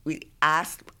We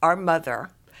asked our mother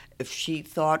if she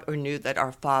thought or knew that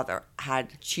our father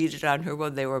had cheated on her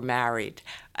when they were married.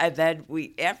 And then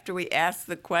after we asked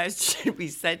the question, we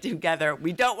said together,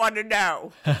 we don't want to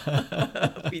know.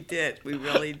 We did. We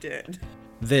really did.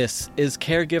 This is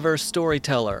Caregiver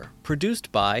Storyteller,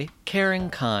 produced by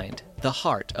Caring Kind, the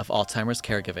heart of Alzheimer's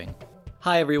caregiving.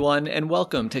 Hi, everyone, and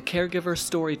welcome to Caregiver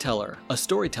Storyteller, a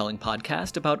storytelling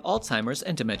podcast about Alzheimer's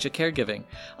and dementia caregiving.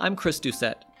 I'm Chris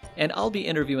Doucette, and I'll be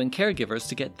interviewing caregivers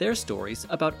to get their stories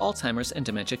about Alzheimer's and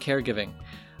dementia caregiving.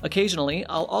 Occasionally,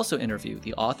 I'll also interview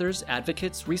the authors,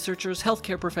 advocates, researchers,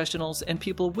 healthcare professionals, and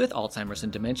people with Alzheimer's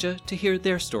and dementia to hear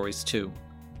their stories too.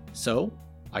 So,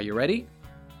 are you ready?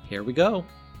 Here we go.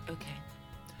 Okay.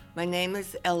 My name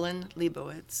is Ellen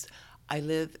Leibowitz. I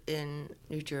live in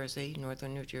New Jersey,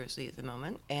 northern New Jersey at the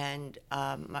moment, and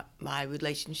my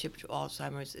relationship to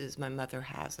Alzheimer's is my mother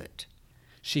has it.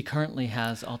 She currently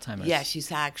has Alzheimer's. Yeah,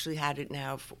 she's actually had it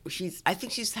now. I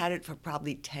think she's had it for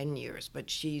probably 10 years,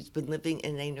 but she's been living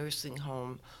in a nursing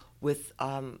home with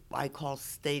I call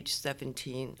stage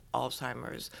 17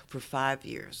 Alzheimer's for 5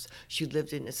 years. She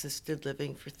lived in assisted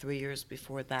living for 3 years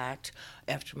before that,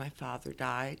 after my father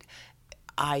died.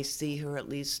 I see her at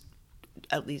least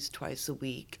twice a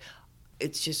week.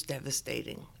 It's just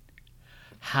devastating.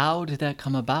 How did that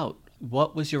come about?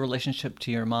 What was your relationship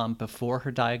to your mom before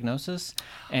her diagnosis?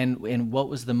 And what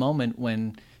was the moment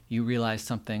when you realized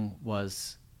something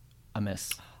was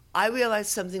amiss? I realized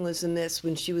something was amiss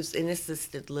when she was in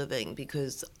assisted living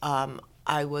because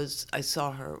I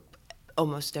saw her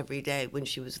almost every day when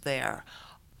she was there.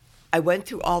 I went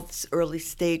through all the early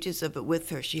stages of it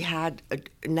with her. She had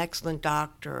an excellent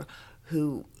doctor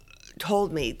who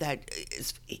told me that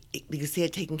because he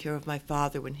had taken care of my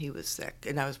father when he was sick,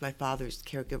 and I was my father's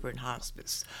caregiver in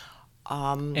hospice.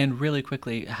 And really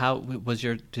quickly,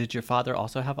 did your father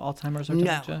also have Alzheimer's or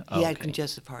dementia? No, he had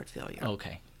congestive heart failure.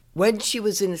 Okay. When she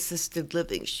was in assisted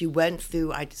living, she went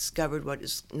through, I discovered what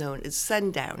is known as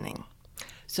sundowning.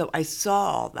 So I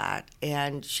saw all that,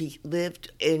 and she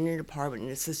lived in an apartment in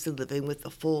assisted living with a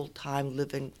full-time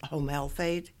live-in home health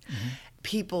aide. Mm-hmm.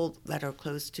 People that are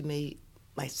close to me,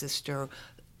 my sister,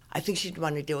 I think she didn't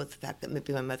want to deal with the fact that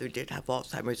maybe my mother did have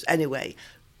Alzheimer's. Anyway,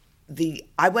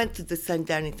 I went through the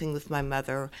sundowning thing with my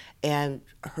mother, and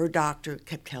her doctor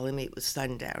kept telling me it was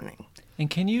sundowning. And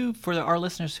can you, for our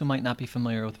listeners who might not be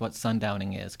familiar with what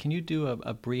sundowning is, can you do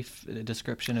a brief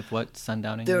description of what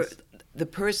sundowning is? The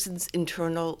person's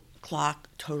internal clock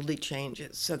totally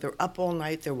changes. So they're up all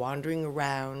night, they're wandering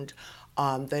around,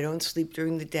 they don't sleep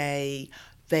during the day.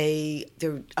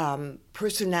 Their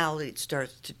personality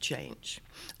starts to change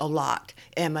a lot.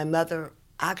 And my mother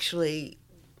actually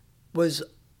was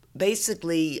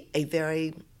basically a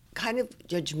very kind of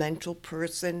judgmental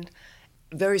person,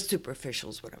 very superficial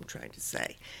is what I'm trying to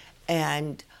say.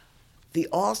 And the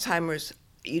Alzheimer's,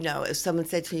 as someone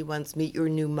said to me once, meet your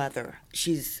new mother.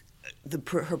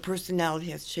 Her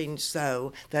personality has changed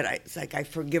so that I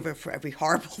forgive her for every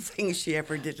horrible thing she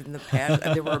ever did in the past.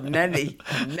 And there were many,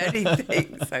 many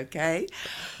things, okay?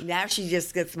 Now she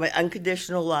just gets my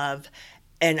unconditional love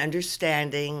and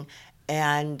understanding,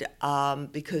 and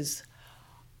because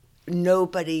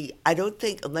I don't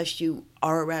think, unless you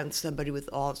are around somebody with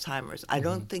Alzheimer's, I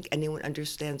don't think anyone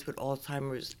understands what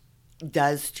Alzheimer's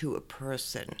does to a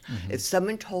person. Mm-hmm. If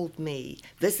someone told me,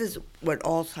 this is what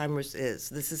Alzheimer's is,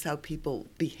 this is how people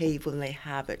behave when they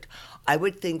have it, I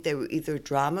would think they were either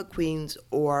drama queens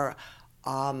or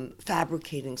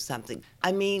fabricating something.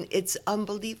 I mean, it's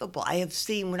unbelievable. I have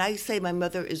seen, when I say my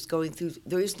mother is going through,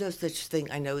 there is no such thing,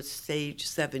 I know it's stage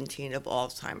 17 of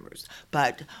Alzheimer's,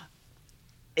 but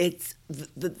it's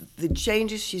the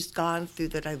changes she's gone through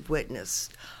that I've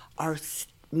witnessed are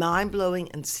mind-blowing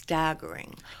and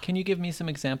staggering. Can you give me some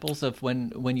examples of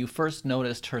when you first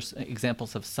noticed her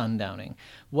examples of sundowning?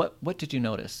 What did you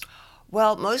notice?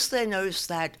 Well, mostly I noticed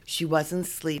that she wasn't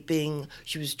sleeping.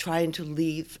 She was trying to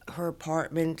leave her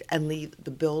apartment and leave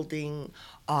the building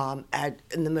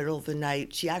in the middle of the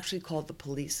night. She actually called the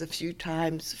police a few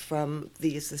times from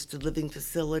the assisted living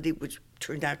facility, which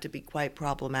turned out to be quite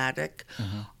problematic.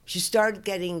 Mm-hmm. She started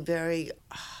getting very,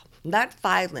 not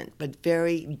violent, but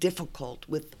very difficult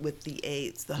with the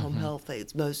aides, the home health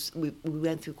aides. We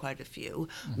went through quite a few,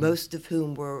 most of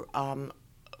whom were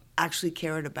actually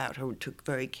cared about her, took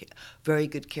very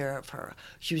good care of her.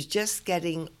 She was just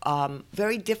getting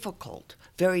very difficult.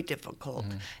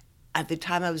 Mm-hmm. At the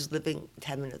time, I was living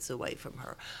 10 minutes away from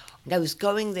her. And I was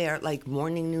going there like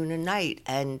morning, noon, and night,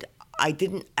 and I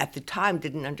didn't, at the time,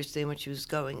 didn't understand what she was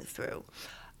going through.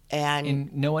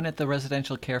 And no one at the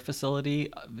residential care facility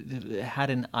had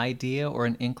an idea or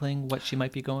an inkling what she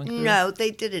might be going through? No, they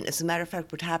didn't. As a matter of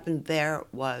fact, what happened there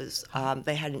was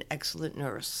they had an excellent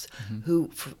nurse who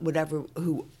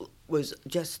was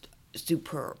just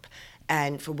superb.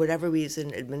 And for whatever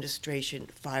reason, administration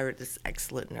fired this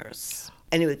excellent nurse.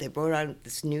 Anyway, they brought on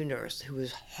this new nurse who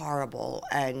was horrible.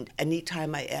 And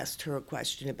anytime I asked her a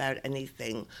question about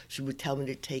anything, she would tell me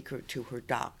to take her to her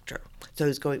doctor. So I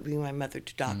was bringing my mother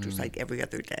to doctors like every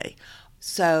other day.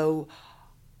 So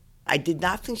I did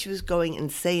not think she was going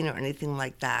insane or anything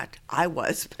like that. I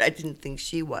was, but I didn't think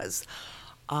she was.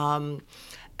 And,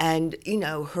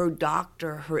 her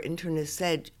doctor, her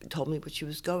internist told me what she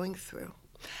was going through.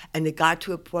 And it got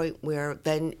to a point where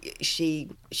then she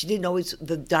didn't always,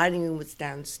 the dining room was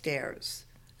downstairs.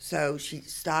 So she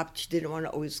stopped, she didn't want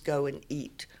to always go and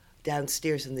eat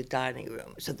downstairs in the dining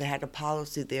room. So they had a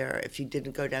policy there, if you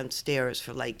didn't go downstairs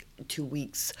for like 2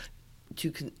 weeks,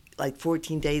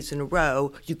 14 days in a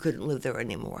row, you couldn't live there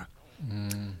anymore.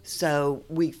 So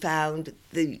we found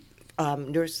the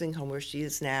nursing home where she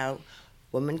is now.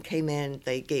 Woman came in,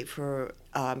 they gave her,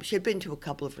 she had been to a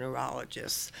couple of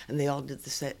neurologists, and they all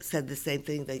said the same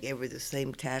thing. They gave her the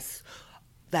same tests,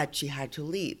 that she had to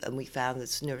leave, and we found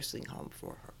this nursing home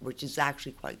for her, which is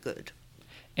actually quite good.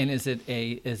 And is it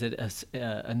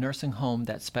a nursing home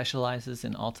that specializes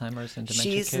in Alzheimer's and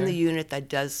dementia She's care? in the unit that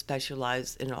does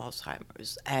specialize in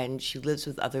Alzheimer's, and she lives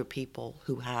with other people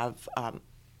who have,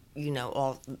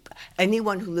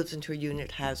 anyone who lives in her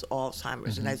unit has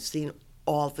Alzheimer's, and I've seen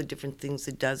all the different things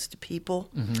it does to people,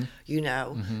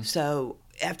 So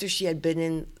after she had been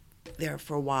in there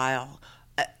for a while,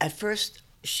 at first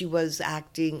she was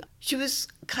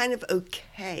kind of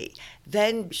okay.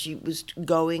 Then she was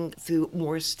going through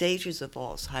more stages of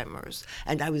Alzheimer's.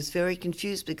 And I was very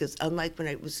confused because unlike when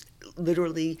I was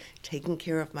literally taking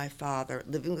care of my father,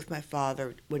 living with my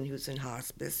father when he was in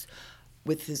hospice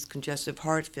with his congestive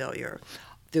heart failure,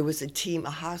 there was a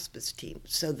hospice team.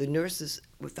 So the nurses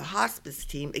with the hospice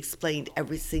team explained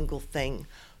every single thing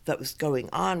that was going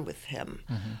on with him.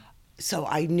 So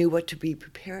I knew what to be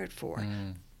prepared for.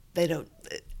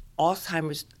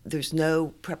 Alzheimer's, there's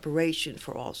no preparation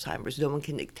for Alzheimer's. No one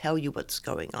can tell you what's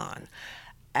going on.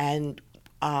 And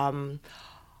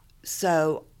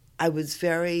so I was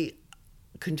very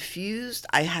confused.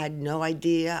 I had no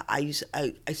idea. I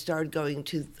started going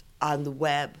on the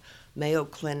web, Mayo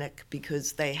Clinic,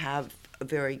 because they have a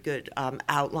very good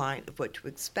outline of what to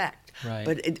expect. Right.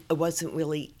 But it wasn't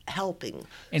really helping.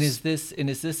 And is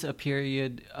this a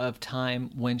period of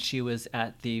time when she was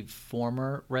at the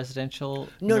former residential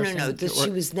nursing? No.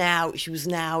 She was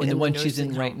now in the the one nursing she's in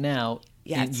home. right now.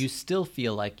 Yes. And you still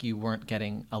feel like you weren't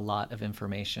getting a lot of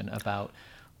information about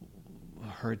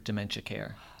her dementia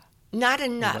care. Not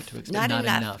enough. Not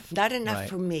enough Right.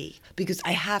 for me, because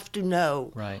I have to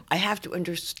know. Right. I have to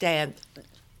understand,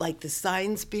 like, the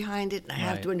science behind it, and I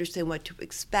have Right. to understand what to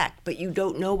expect. But you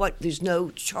don't know there's no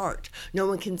chart. No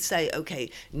one can say,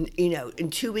 okay, in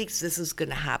 2 weeks this is going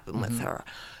to happen with her.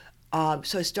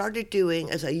 So I started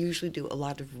doing, as I usually do, a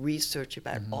lot of research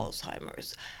about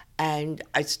Alzheimer's. And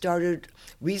I started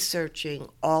researching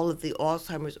all of the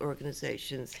Alzheimer's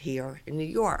organizations here in New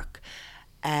York.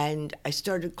 And I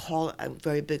started I'm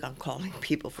very big on calling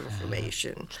people for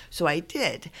information. So I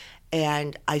did.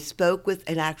 And I spoke with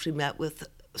and actually met with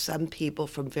some people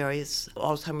from various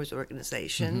Alzheimer's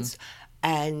organizations.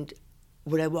 And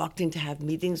when I walked in to have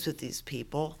meetings with these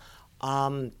people,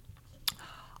 I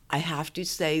have to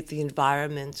say the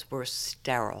environments were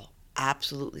sterile,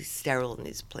 absolutely sterile in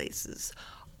these places.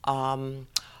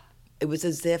 It was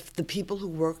as if the people who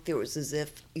worked there, was as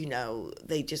if,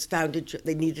 they just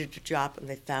they needed a job and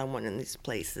they found one in these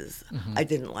places. I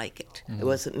didn't like it. It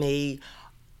wasn't me.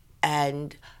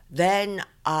 And then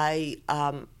I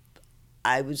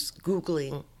was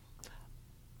Googling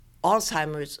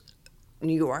Alzheimer's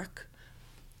New York,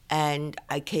 and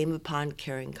I came upon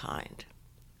Caring Kind.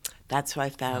 That's how I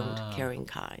found Caring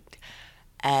Kind.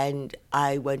 And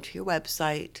I went to your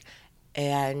website,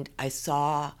 and I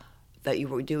saw that you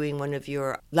were doing one of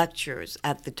your lectures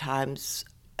at the Times.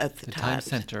 At the Times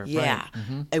Center, yeah.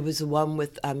 right. It was the one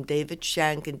with David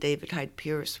Schenck and David Hyde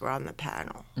Pierce were on the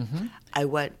panel. I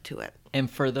went to it. And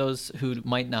for those who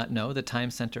might not know, the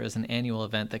Time Center is an annual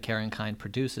event that Care in Kind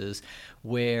produces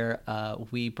where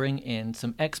we bring in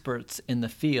some experts in the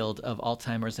field of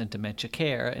Alzheimer's and dementia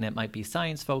care. And it might be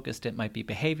science-focused, it might be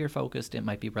behavior-focused, it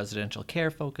might be residential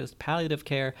care-focused, palliative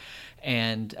care.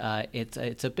 And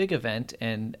it's a big event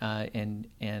and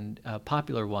a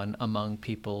popular one among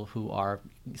people who are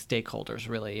stakeholders,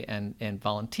 really, and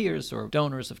volunteers or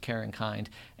donors of Care in Kind.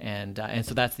 And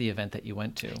so that's the event that you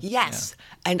went to. Yes.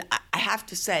 Yeah. And I have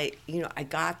to say, I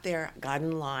got there, got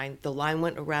in line. The line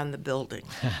went around the building.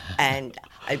 And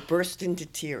I burst into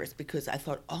tears because I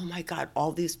thought, oh, my God,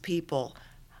 all these people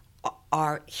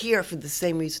are here for the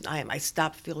same reason I am. I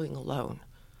stopped feeling alone.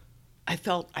 I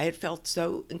had felt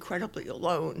so incredibly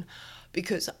alone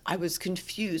because I was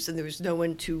confused and there was no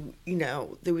one to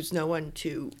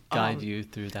guide you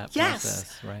through that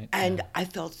process, right? And I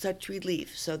felt such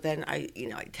relief. So then I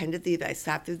attended I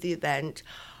sat through the event.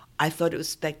 I thought it was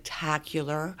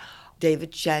spectacular.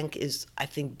 David Schenk is, I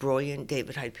think, brilliant.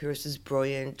 David Hyde Pierce is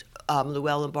brilliant.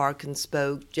 Llewellyn Barkin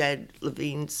spoke. Jed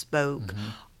Levine spoke. Mm-hmm.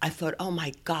 I thought, oh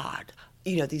my God,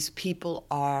 these people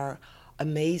are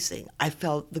amazing. I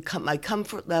felt my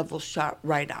comfort level shot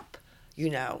right up.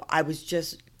 I was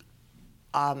just,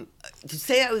 to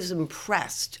say I was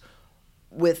impressed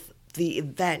with the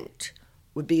event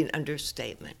would be an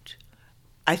understatement.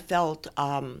 I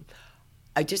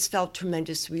just felt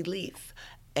tremendous relief.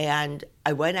 And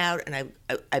I went out and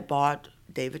I bought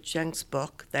David Schenk's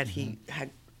book that he had,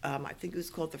 I think it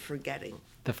was called The Forgetting.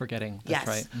 The Forgetting, yes.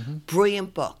 that's right. Mm-hmm.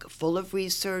 Brilliant book, full of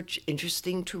research,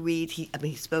 interesting to read.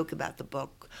 He spoke about the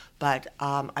book, but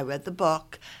I read the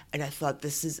book and I thought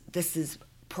this is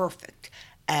perfect.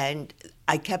 And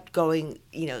I kept going.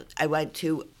 I went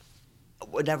to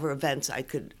whatever events I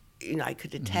could attend.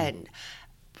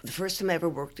 Mm-hmm. The first time I ever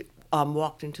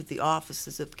walked into the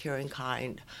offices of Care in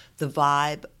Kind, the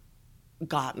vibe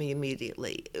got me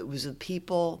immediately. It was the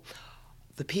people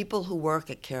who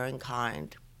work at Care in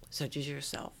Kind, such as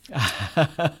yourself,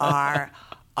 are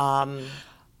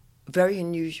very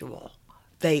unusual.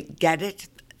 They get it.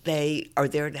 They are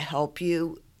there to help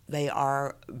you. They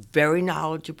are very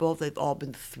knowledgeable. They've all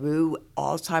been through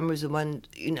Alzheimer's in one,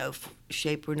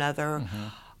 shape or another.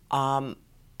 Mm-hmm.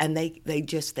 And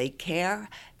they care.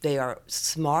 They are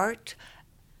smart.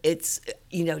 It's,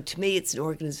 to me, it's an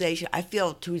organization. I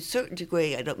feel to a certain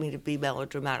degree, I don't mean to be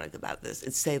melodramatic about this,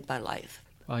 it saved my life.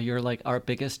 Well, you're like our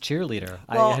biggest cheerleader.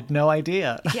 Well, I had no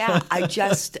idea. Yeah, I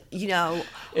just,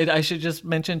 I should just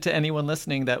mention to anyone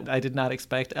listening that I did not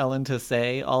expect Ellen to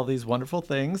say all these wonderful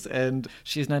things, and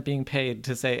she's not being paid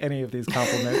to say any of these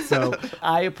compliments. So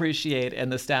I appreciate,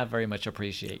 and the staff very much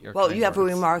appreciate your Well, you have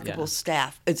words. A remarkable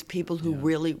staff. It's people who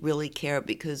really, really care,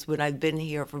 because when I've been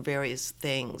here for various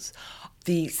things,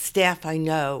 the staff I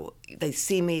know, they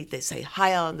see me, they say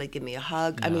hi, Ellen, they give me a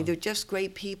hug. Yeah. I mean, they're just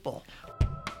great people.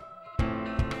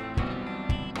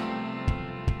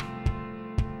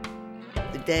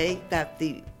 The day that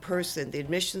the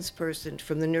admissions person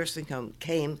from the nursing home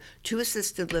came to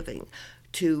assisted living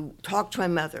to talk to my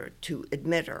mother, to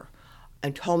admit her,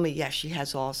 and told me, yes, she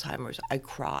has Alzheimer's, I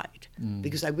cried.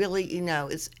 Because I really,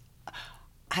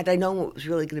 had I known what it was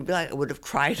really going to be like, I would have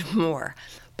cried more.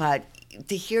 But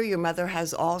to hear your mother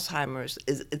has Alzheimer's,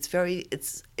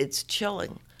 it's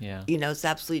chilling. Yeah. It's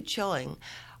absolutely chilling.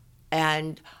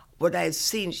 And what I've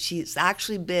seen, she's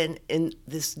actually been in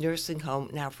this nursing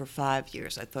home now for 5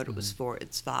 years. I thought it was 4,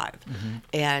 it's 5. Mm-hmm.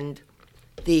 And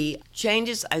the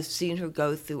changes I've seen her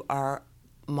go through are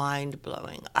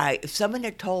mind-blowing. If someone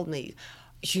had told me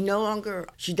she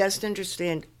doesn't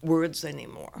understand words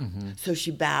anymore, so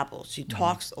she babbles, she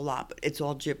talks a lot, but it's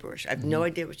all gibberish. I have no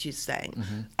idea what she's saying.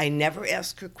 I never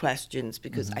ask her questions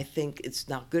because I think it's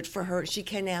not good for her. She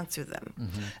can't answer them.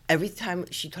 Every time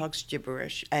she talks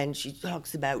gibberish, and she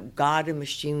talks about God and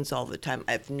machines all the time,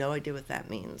 I have no idea what that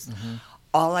means.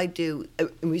 All I do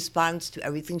in response to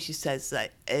everything she says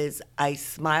is I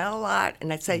smile a lot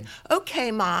and I say,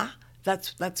 okay, Ma.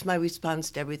 That's my response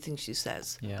to everything she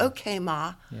says. Yeah. Okay,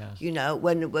 Ma. Yeah.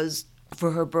 When it was for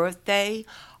her birthday,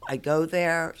 I go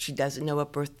there. She doesn't know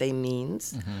what birthday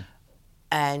means.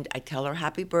 And I tell her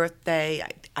happy birthday.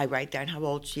 I write down how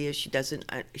old she is. She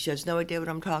has no idea what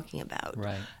I'm talking about.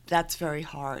 Right. That's very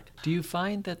hard. Do you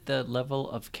find that the level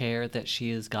of care that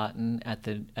she has gotten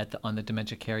on the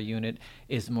dementia care unit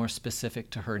is more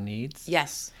specific to her needs?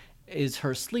 Yes. Is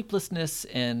her sleeplessness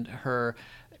and her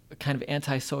kind of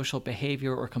antisocial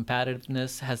behavior or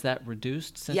combativeness, has that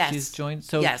reduced since she's joined?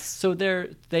 So, yes. So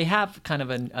they have kind of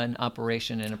an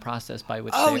operation and a process by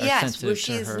which they are sensitive where to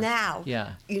she is her. now.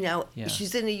 Yeah.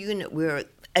 She's in a unit where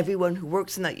everyone who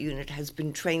works in that unit has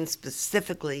been trained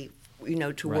specifically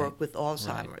to Right. work with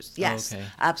Alzheimer's. Right. Yes, Okay.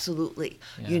 absolutely.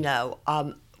 Yeah.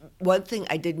 One thing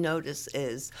I did notice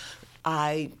is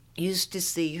I used to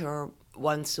see her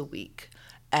once a week,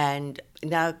 and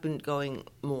now I've been going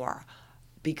more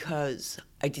because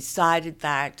I decided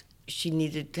that she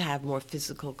needed to have more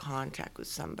physical contact with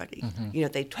somebody.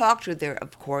 They talked to her there,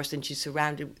 of course, and she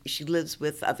lives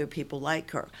with other people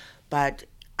like her, but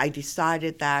I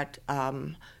decided that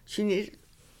she needed,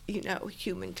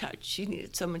 human touch. She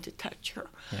needed someone to touch her.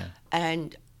 Yeah.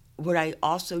 And what I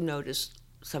also noticed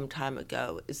some time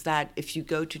ago is that if you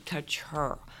go to touch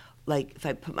her, like if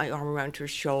I put my arm around her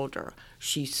shoulder,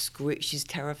 she's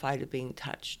terrified of being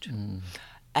touched.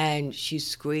 And she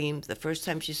screamed. The first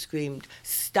time she screamed,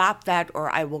 "Stop that or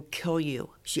I will kill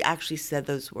you." She actually said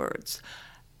those words.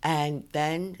 And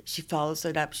then she follows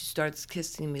it up. She starts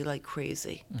kissing me like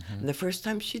crazy. And the first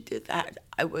time she did that,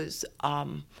 I don't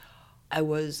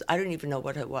even know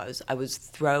what it was. I was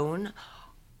thrown.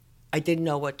 I didn't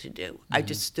know what to do. I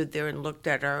just stood there and looked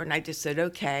at her, and I just said,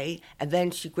 "Okay." And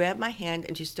then she grabbed my hand,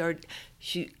 and she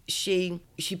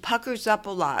puckers up a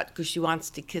lot because she wants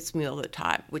to kiss me all the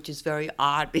time, which is very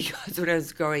odd because when I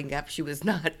was growing up, she was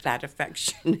not that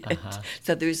affectionate.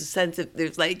 So there's a sense of,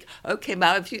 "Okay,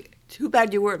 Mom, too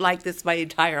bad you weren't like this my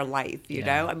entire life,"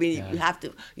 Yeah, I mean, yeah.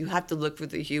 you have to look for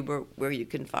the humor where you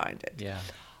can find it. Yeah.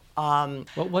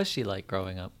 What was she like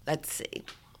growing up? Let's see.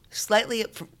 Slightly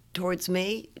towards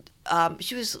me,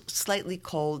 she was slightly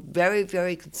cold, very,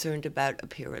 very concerned about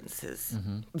appearances,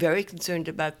 very concerned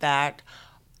about that,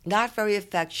 not very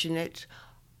affectionate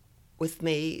with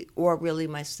me or really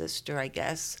my sister, I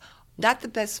guess. Not the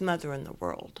best mother in the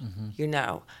world,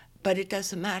 but it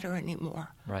doesn't matter anymore.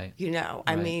 Right.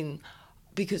 I mean,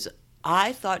 because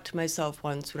I thought to myself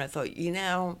once when I thought,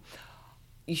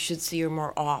 you should see her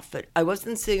more often. I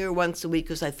wasn't seeing her once a week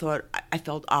because I thought I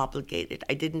felt obligated.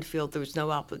 I didn't feel there was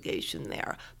no obligation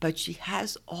there. But she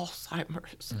has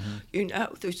Alzheimer's.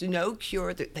 There's no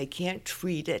cure. They can't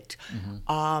treat it.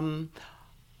 I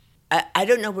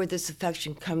don't know where this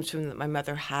affection comes from that my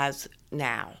mother has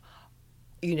now.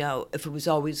 If it was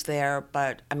always there,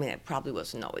 but I mean, it probably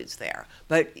wasn't always there.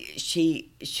 But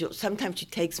she'll sometimes she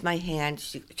takes my hand,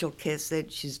 she'll kiss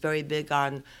it. She's very big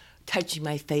on touching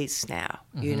my face now,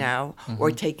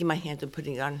 or taking my hand and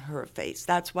putting it on her face.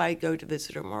 That's why I go to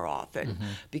visit her more often,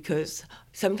 because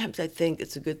sometimes I think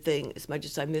it's a good thing, as much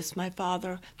as I miss my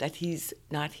father, that he's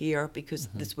not here because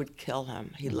this would kill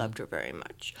him. He loved her very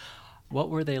much. What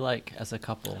were they like as a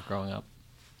couple growing up?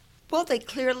 Well, they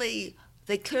clearly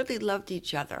loved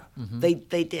each other.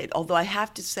 They did. Although I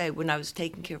have to say, when I was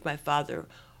taking care of my father,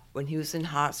 when he was in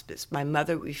hospice, my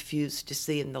mother refused to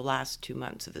see him the last 2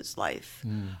 months of his life.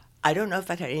 I don't know if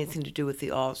that had anything to do with the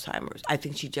Alzheimer's. I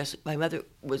think my mother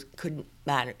couldn't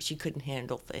manage. She couldn't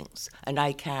handle things, and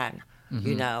I can.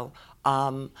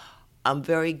 I'm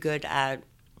very good at.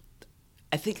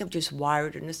 I think I'm just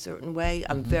wired in a certain way.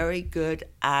 I'm very good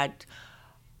at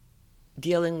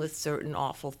dealing with certain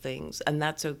awful things, and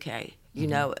that's okay.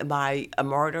 Am I a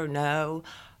martyr? No.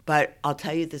 But I'll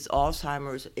tell you, this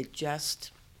Alzheimer's,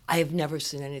 I have never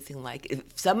seen anything like it. If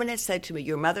someone had said to me,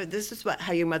 this is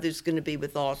how your mother's going to be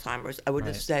with Alzheimer's, I would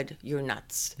have said, "You're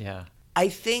nuts." Yeah. I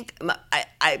think,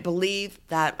 I believe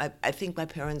that, I think my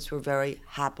parents were very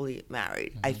happily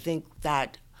married. I think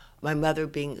that my mother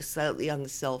being slightly on the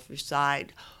selfish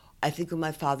side, I think when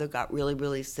my father got really,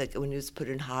 really sick and when he was put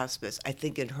in hospice, I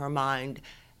think in her mind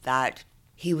that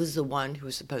he was the one who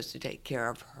was supposed to take care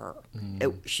of her.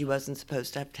 She wasn't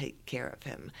supposed to have to take care of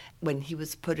him. When he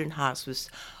was put in hospice,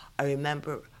 I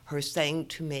remember her saying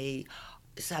to me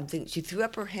something. She threw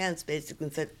up her hands basically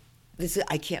and said,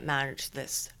 "I can't manage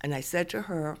this." And I said to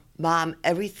her, "Mom,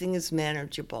 everything is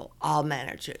manageable. I'll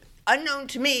manage it." Unknown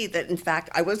to me that, in fact,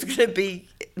 I wasn't going to be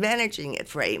managing it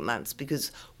for 8 months,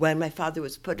 because when my father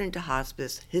was put into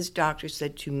hospice, his doctor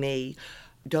said to me,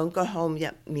 "Don't go home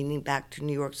yet," meaning back to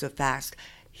New York so fast.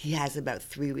 He has about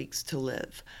 3 weeks to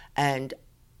live. And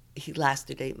he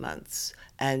lasted 8 months.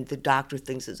 And the doctor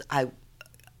thinks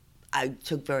I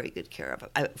took very good care of him.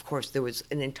 Of course, there was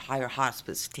an entire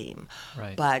hospice team.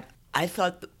 Right. But I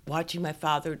thought watching my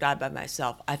father die by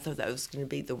myself, I thought that was going to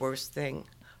be the worst thing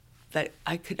that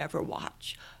I could ever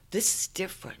watch. This is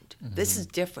different. This is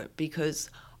different because,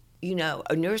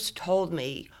 a nurse told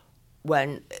me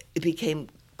when it became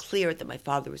clear that my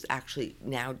father was actually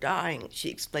now dying, she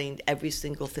explained every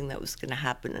single thing that was going to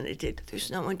happen, and it did. There's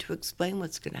no one to explain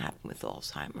what's going to happen with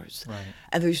Alzheimer's. Right.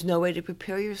 And there's no way to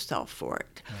prepare yourself for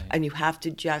it. Right. And you have to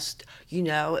just,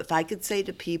 if I could say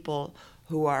to people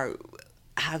who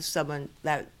have someone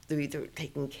that they're either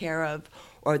taking care of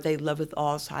or they live with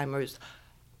Alzheimer's,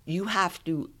 you have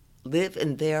to live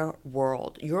in their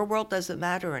world. Your world doesn't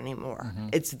matter anymore. Mm-hmm.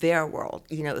 It's their world.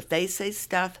 You know, if they say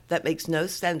stuff that makes no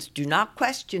sense, do not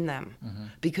question them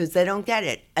because they don't get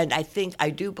it. And I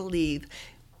do believe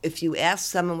if you ask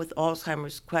someone with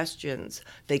Alzheimer's questions,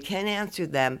 they can answer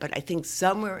them, but I think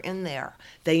somewhere in there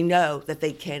they know that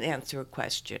they can't answer a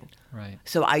question. Right.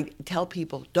 So I tell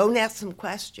people, don't ask them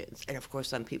questions. And of course,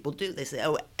 some people do. They say,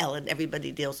 oh, Ellen,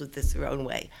 everybody deals with this their own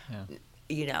way. Yeah.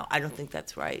 You know, I don't think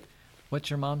that's right. What's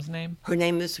your mom's name? Her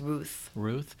name is Ruth.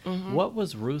 Ruth? Mm-hmm. What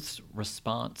was Ruth's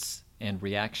response and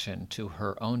reaction to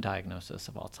her own diagnosis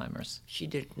of Alzheimer's? She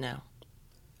didn't know.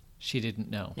 She didn't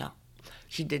know. No,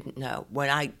 she didn't know. When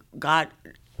I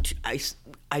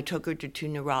took her to 2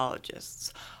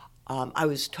 neurologists. I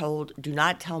was told, do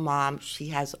not tell Mom she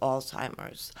has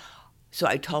Alzheimer's. So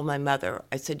I told my mother,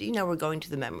 I said, you know, we're going to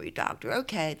the memory doctor.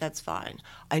 Okay, that's fine.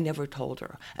 I never told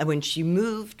her. And when she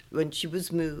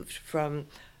was moved from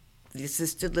the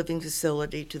assisted living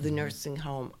facility to the nursing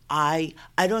home, I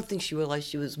don't think she realized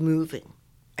she was moving.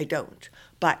 I don't.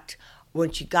 But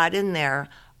when she got in there,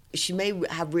 she may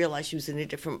have realized she was in a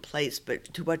different place, but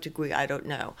to what degree, I don't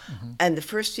know. Mm-hmm. And the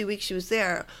first few weeks she was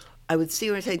there, I would see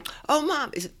her and say, oh,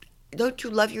 Mom, don't you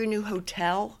love your new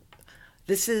hotel?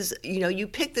 This is, you know, you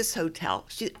picked this hotel.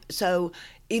 So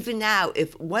even now,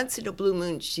 if once in a blue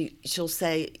moon she'll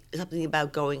say something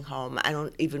about going home, I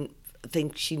don't even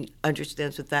think she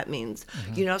understands what that means.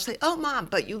 Mm-hmm. You know, I'll say, oh, Mom,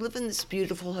 but you live in this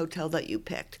beautiful hotel that you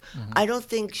picked. Mm-hmm.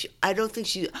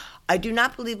 I do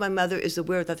not believe my mother is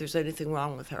aware that there's anything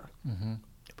wrong with her,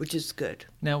 which is good.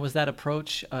 Now, was that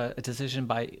approach a decision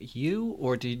by you,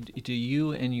 or do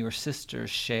you and your sister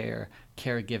share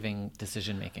caregiving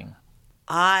decision-making?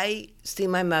 I see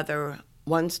my mother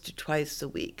once to twice a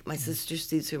week. My sister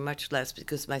sees her much less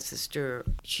because my sister,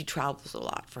 she travels a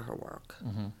lot for her work.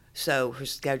 Mm-hmm. So her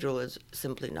schedule is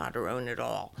simply not her own at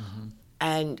all. Mm-hmm.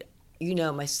 And, you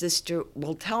know, my sister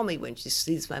will tell me when she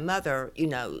sees my mother, you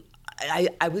know,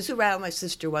 I was around my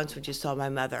sister once when she saw my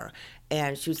mother,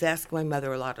 and she was asking my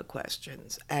mother a lot of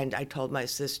questions. And I told my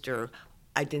sister,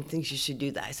 I didn't think she should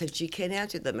do that. I said, she can't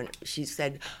answer them. And she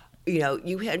said, you know,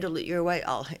 you handle it your way,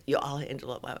 I'll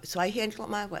handle it my way. So I handle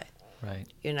it my way. Right.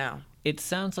 You know. It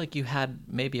sounds like you had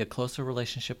maybe a closer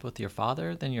relationship with your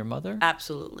father than your mother?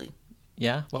 Absolutely.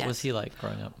 Yeah? What Yes. was he like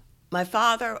growing up? My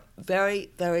father,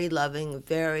 very, very loving,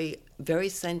 very, very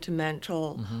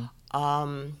sentimental.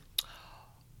 Mm-hmm.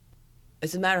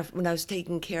 As a matter of, when I was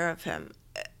taking care of him,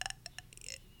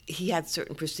 he had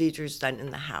certain procedures done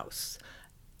in the house.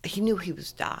 He knew he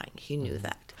was dying. He knew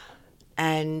that.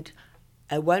 And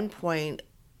at one point,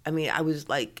 I mean, I was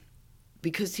like,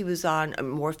 because he was on a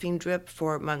morphine drip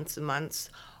for months and months,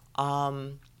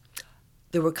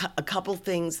 there were a couple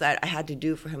things that I had to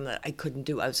do for him that I couldn't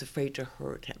do. I was afraid to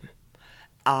hurt him.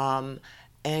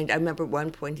 And I remember at one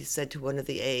point he said to one of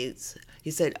the aides, he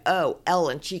said, oh,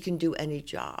 Ellen, she can do any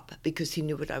job, because he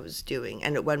knew what I was doing.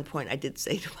 And at one point I did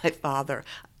say to my father,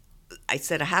 I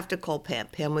said, I have to call Pam.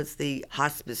 Pam was the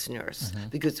hospice nurse,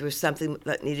 because there was something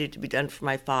that needed to be done for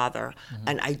my father.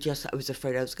 And I was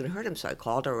afraid I was going to hurt him. So I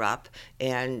called her up,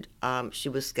 and she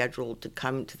was scheduled to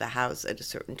come to the house at a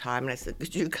certain time. And I said,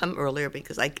 could you come earlier?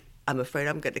 Because I'm afraid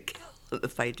I'm going to kill him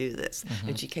if I do this.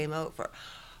 And she came over.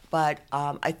 But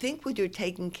I think when you're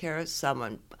taking care of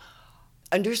someone,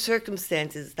 under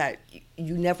circumstances that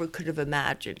you never could have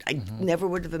imagined. I never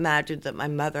would have imagined that my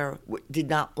mother would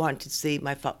not want to see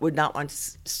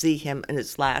him in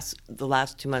the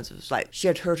last 2 months of his life. She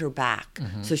had hurt her back,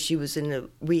 so she was in a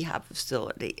rehab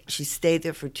facility. She stayed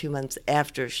there for 2 months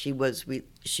after she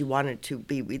wanted to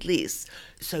be released,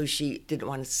 so she didn't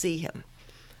want to see him.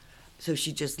 So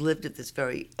she just lived at this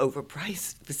very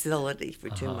overpriced facility for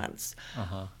 2 months.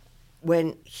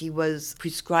 When he was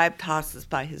prescribed hospice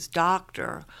by his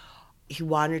doctor, he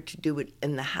wanted to do it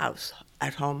in the house,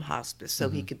 at home hospice, so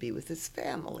he could be with his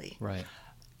family. Right.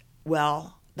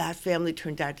 Well, that family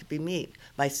turned out to be me.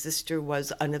 My sister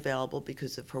was unavailable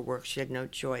because of her work. She had no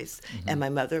choice. And my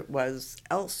mother was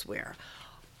elsewhere.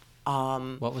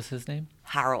 What was his name?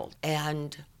 Harold.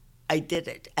 And I did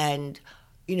it. And,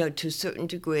 you know, to a certain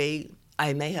degree,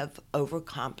 I may have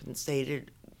overcompensated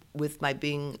with my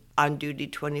being on duty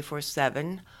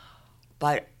 24/7,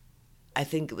 but I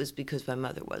think it was because my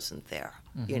mother wasn't there,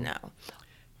 you know.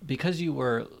 Because you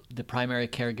were the primary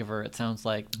caregiver, it sounds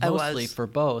like, mostly for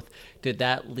both, did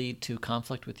that lead to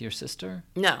conflict with your sister?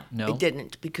 No, it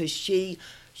didn't, because she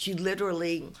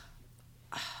literally,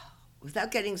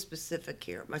 without getting specific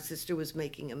here, my sister was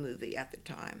making a movie at the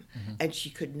time, and she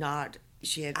could not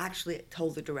She had actually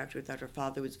told the director that her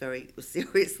father was very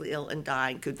seriously ill and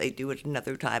dying. Could they do it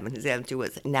another time? And his answer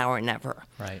was now or never.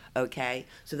 Right. Okay?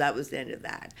 So that was the end of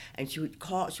that. And she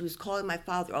was calling my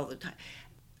father all the time.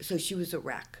 So she was a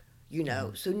wreck, you know.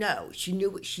 Mm-hmm. So no, she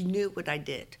knew what I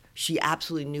did. She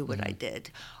absolutely knew what I did.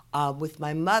 With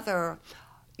my mother,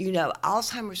 you know,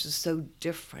 Alzheimer's is so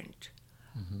different.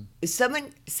 If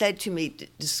someone said to me,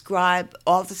 describe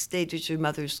all the stages your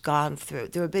mother's gone through,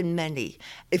 there have been many.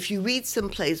 If you read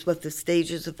someplace what the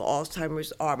stages of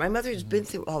Alzheimer's are, my mother's been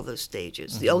through all those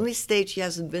stages. The only stage she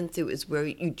hasn't been through is where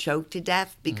you choke to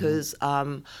death because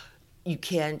you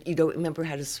don't remember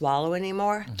how to swallow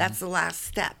anymore. That's the last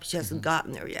step. She hasn't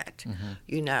gotten there yet.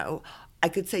 You know, I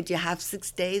could say, do you have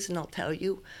 6 days? And I'll tell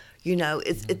you, you know,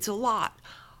 it's a lot.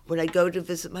 When I go to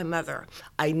visit my mother,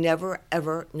 I never,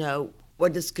 ever know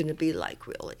what it's going to be like,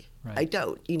 really. Right. I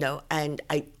don't, you know, and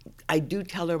I do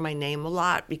tell her my name a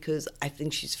lot because I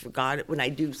think she's forgot it when I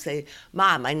do say,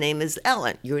 Mom, my name is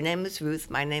Ellen. Your name is Ruth.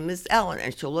 My name is Ellen.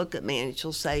 And she'll look at me and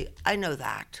she'll say, I know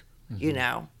that, you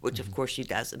know, which of course she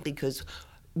doesn't, because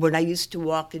when I used to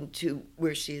walk into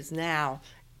where she is now,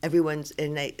 everyone's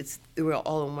they were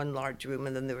all in one large room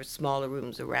and then there were smaller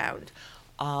rooms around.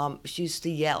 She used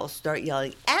to start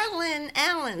yelling, Ellen,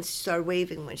 Ellen. She started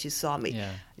waving when she saw me.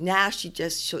 Yeah. Now she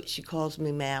calls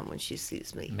me ma'am when she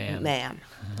sees me. Ma'am.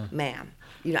 Ma'am.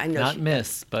 You know, I know Not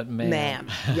miss, but ma'am. Ma'am,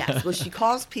 yes. Well, she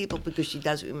calls people because she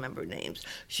doesn't remember names.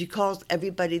 She calls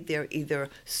everybody there either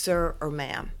sir or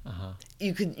ma'am.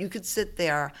 You could sit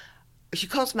there. She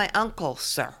calls my uncle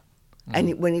sir.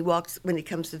 And when he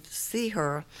comes to see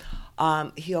her,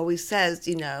 he always says,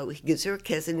 you know, he gives her a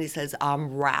kiss and he says,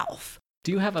 I'm Ralph.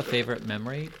 Do you have a favorite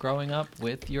memory growing up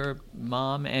with your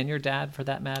mom and your dad, for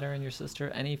that matter, and your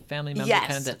sister? Any family member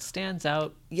kind of that stands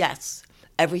out? Yes,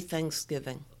 every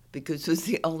Thanksgiving, because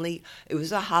it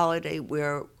was a holiday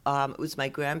where it was my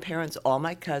grandparents, all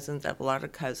my cousins, I have a lot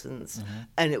of cousins,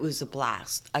 and it was a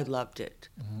blast. I loved it.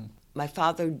 My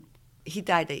father, he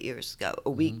died 8 years ago,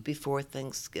 a week before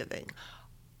Thanksgiving.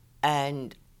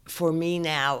 And for me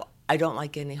now, I don't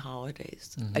like any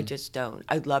holidays. I just don't.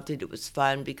 I loved it. It was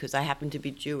fun because I happen to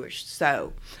be Jewish.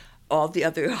 So all the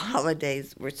other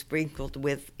holidays were sprinkled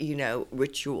with, you know,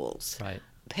 rituals. Right.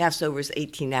 Passover's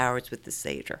 18 hours with the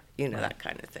Seder, you know, that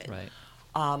kind of thing. Right.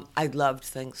 I loved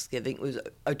Thanksgiving. It was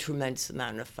a tremendous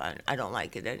amount of fun. I don't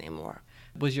like it anymore.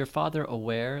 Was your father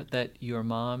aware that your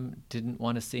mom didn't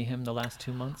want to see him the last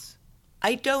 2 months?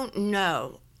 I don't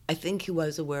know. I think he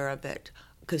was aware of it.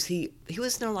 Because he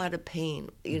was in a lot of pain,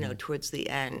 you know, towards the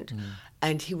end,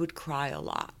 and he would cry a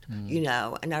lot, you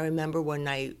know. And I remember one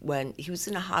night when he was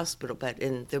in a hospital bed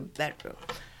in the bedroom,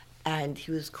 and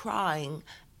he was crying,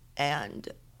 and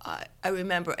I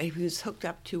remember he was hooked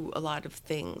up to a lot of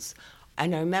things.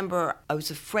 And I remember I was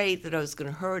afraid that I was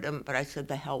going to hurt him, but I said,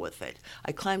 the hell with it.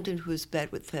 I climbed into his bed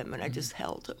with him, and I just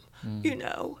held him, you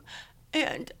know.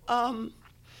 And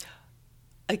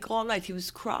like all night he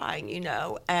was crying, you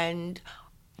know, and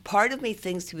part of me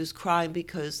thinks he was crying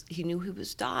because he knew he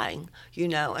was dying, you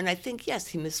know, and I think, yes,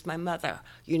 he missed my mother.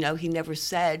 You know, he never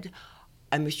said,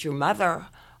 I miss your mother,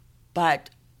 but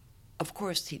of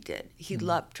course he did. He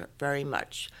loved her very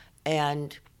much.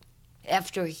 And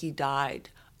after he died,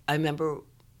 I remember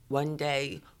one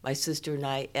day my sister and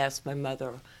I asked my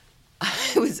mother,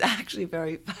 it was actually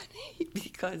very funny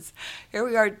because here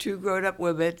we are, 2 grown-up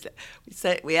women.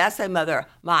 We asked my mother,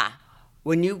 Ma,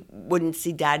 when you wouldn't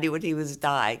see Daddy when he was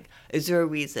dying, is there a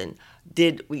reason?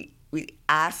 We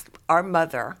asked our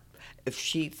mother if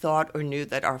she thought or knew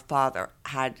that our father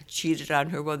had cheated on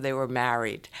her when they were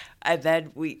married. And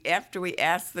then after we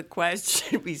asked the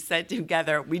question, we said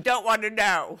together, we don't want to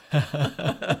know.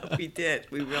 We did.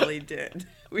 We really did.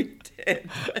 We did.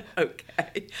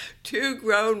 Okay. 2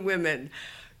 grown women.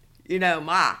 You know,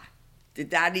 Ma,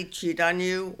 did Daddy cheat on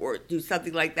you or do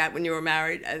something like that when you were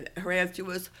married? And her answer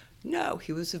was, no,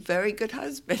 he was a very good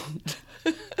husband.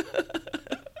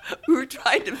 We were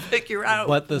trying to figure out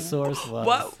what the source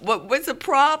was. What was the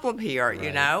problem here, right.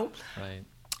 You know? Right.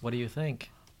 What do you think?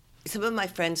 Some of my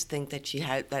friends think that she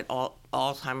had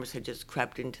Alzheimer's had just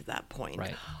crept into that point.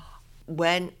 Right.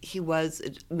 When he was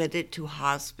admitted to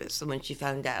hospice, and when she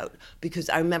found out, because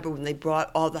I remember when they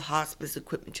brought all the hospice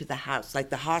equipment to the house, like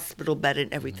the hospital bed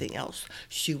and everything else,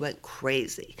 she went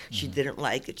crazy. She didn't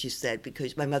like it, she said,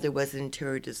 because my mother was an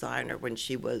interior designer when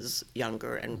she was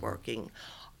younger and working.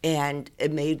 And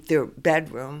it made their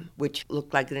bedroom, which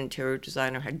looked like an interior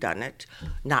designer had done it,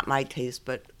 not my taste,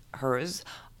 but hers,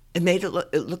 It made it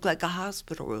looked like a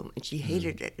hospital room, and she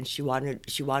hated it, and she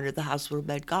wanted the hospital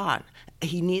bed gone.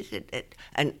 He needed it,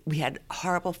 and we had a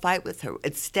horrible fight with her.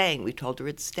 It's staying. We told her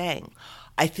it's staying.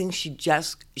 I think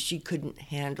she couldn't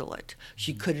handle it.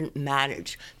 She couldn't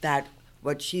manage that.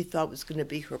 What she thought was going to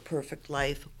be her perfect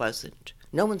life wasn't.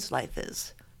 No one's life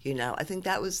is, I think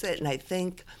that was it, and I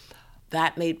think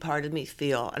that made part of me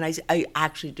feel, and I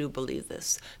actually do believe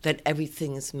this, that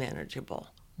everything is manageable.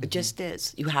 It just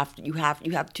is. You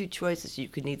have two choices. You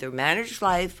can either manage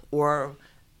life or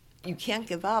you can't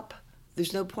give up.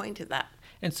 There's no point to that.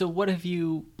 And so what have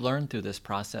you learned through this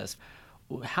process?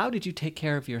 How did you take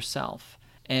care of yourself?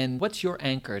 And what's your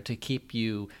anchor to keep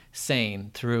you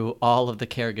sane through all of the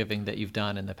caregiving that you've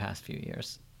done in the past few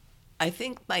years? I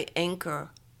think my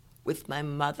anchor with my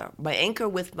mother, my anchor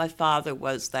with my father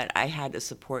was that I had a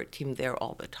support team there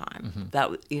all the time.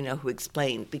 That who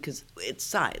explained, because it's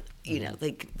science.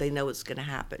 They know what's going to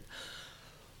happen.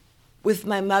 With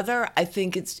my mother, I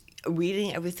think it's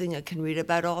reading everything I can read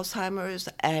about Alzheimer's,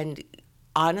 and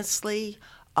honestly,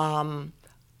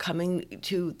 coming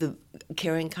to the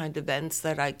Caring Kind events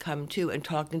that I come to and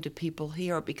talking to people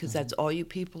here, because that's all you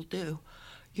people do.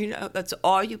 That's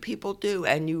all you people do.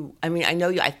 And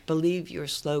I believe your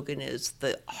slogan is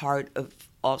the heart of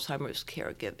Alzheimer's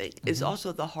caregiving, is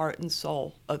also the heart and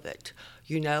soul of it.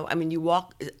 You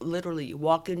walk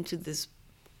into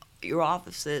your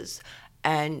offices,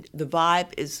 and the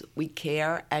vibe is we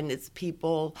care, and it's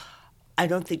people. I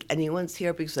don't think anyone's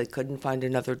here because they couldn't find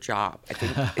another job. I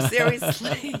think,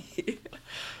 seriously.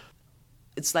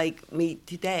 It's like me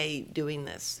today doing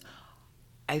this.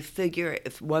 I figure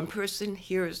if one person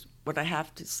hears what I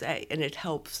have to say and it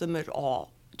helps them at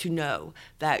all to know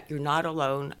that you're not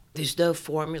alone, there's no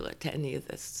formula to any of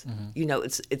this.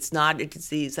 It's not a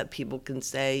disease that people can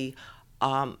say,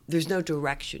 there's no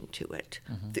direction to it.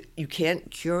 You can't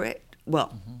cure it.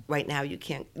 Well, right now you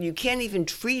can't even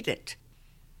treat it.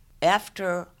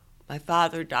 After my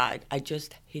father died, I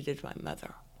just hated my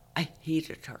mother. I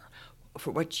hated her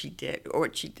for what she did or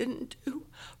what she didn't do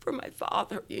for my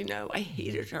father. I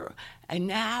hated her. And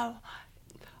now,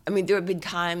 there have been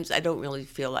times I don't really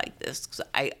feel like this because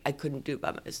I couldn't do it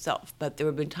by myself. But there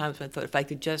have been times when I thought if I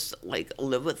could just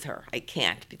live with her, I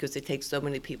can't because it takes so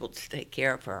many people to take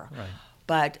care of her. Right.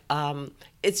 But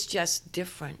it's just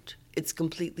different. It's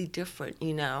completely different,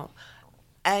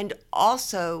 And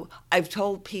also, I've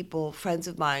told people, friends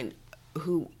of mine,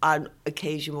 who on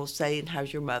occasion will say, "And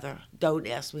how's your mother?" Don't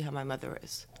ask me how my mother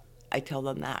is. I tell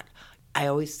them that. I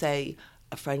always say,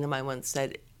 a friend of mine once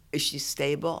said, "Is she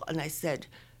stable?" And I said,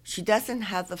 "She doesn't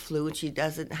have the flu, and she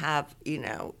doesn't have,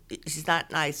 she's not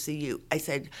in ICU." I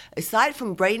said, "Aside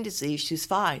from brain disease, she's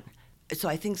fine." So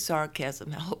I think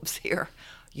sarcasm helps here,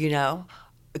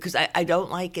 because I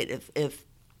don't like it if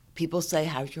people say,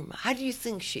 "How's your mother? How do you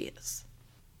think she is?"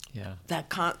 Yeah.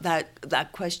 That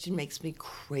question makes me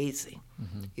crazy,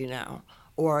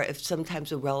 Or if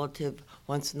sometimes a relative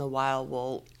once in a while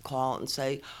will call and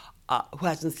say, who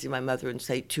hasn't seen my mother in,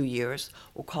 say, 2 years,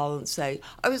 will call and say,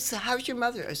 "How's your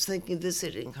mother? I was thinking of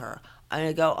visiting her." And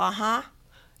I go,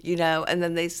 and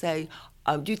then they say,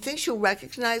 "Do you think she'll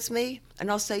recognize me?" And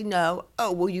I'll say, "No."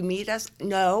 "Oh, will you meet us?"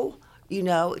 "No."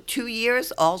 2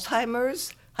 years,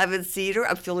 Alzheimer's, haven't seen her,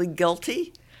 I'm feeling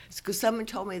guilty. It's because someone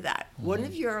told me that.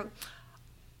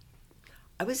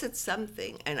 I was at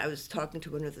something, and I was talking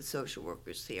to one of the social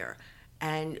workers here,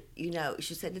 and,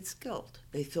 she said it's guilt.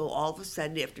 They feel all of a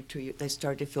sudden after 2 years, they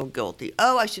start to feel guilty.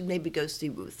 "Oh, I should maybe go see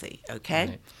Ruthie, okay?"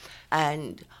 Right.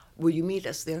 And, "Will you meet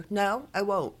us there?" "No, I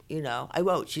won't, I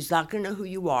won't. She's not going to know who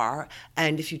you are,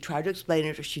 and if you try to explain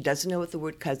it or she doesn't know what the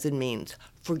word cousin means,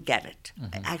 forget it."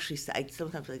 Actually,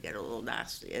 sometimes I get a little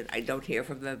nasty, and I don't hear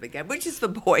from them again, which is the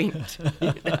point.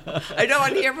 I don't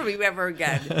want to hear from you ever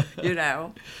again,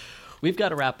 We've got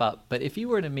to wrap up, but if you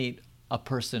were to meet a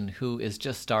person who is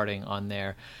just starting on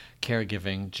their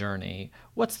caregiving journey,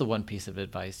 what's the one piece of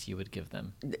advice you would give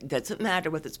them? It doesn't matter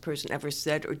what this person ever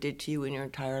said or did to you in your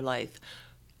entire life.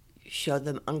 Show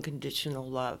them unconditional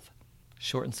love.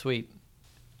 Short and sweet.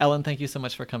 Ellen, thank you so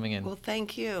much for coming in. Well,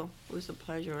 thank you. It was a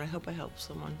pleasure. I hope I helped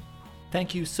someone.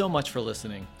 Thank you so much for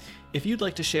listening. If you'd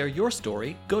like to share your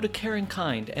story, go to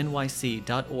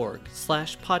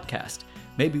caringkindnyc.org/podcast.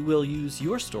 Maybe we'll use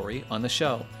your story on the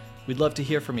show. We'd love to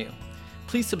hear from you.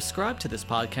 Please subscribe to this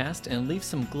podcast and leave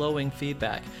some glowing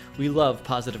feedback. We love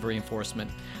positive reinforcement.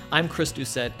 I'm Chris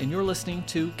Doucette, and you're listening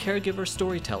to Caregiver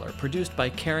Storyteller, produced by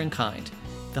Caring Kind,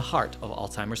 the heart of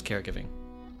Alzheimer's caregiving.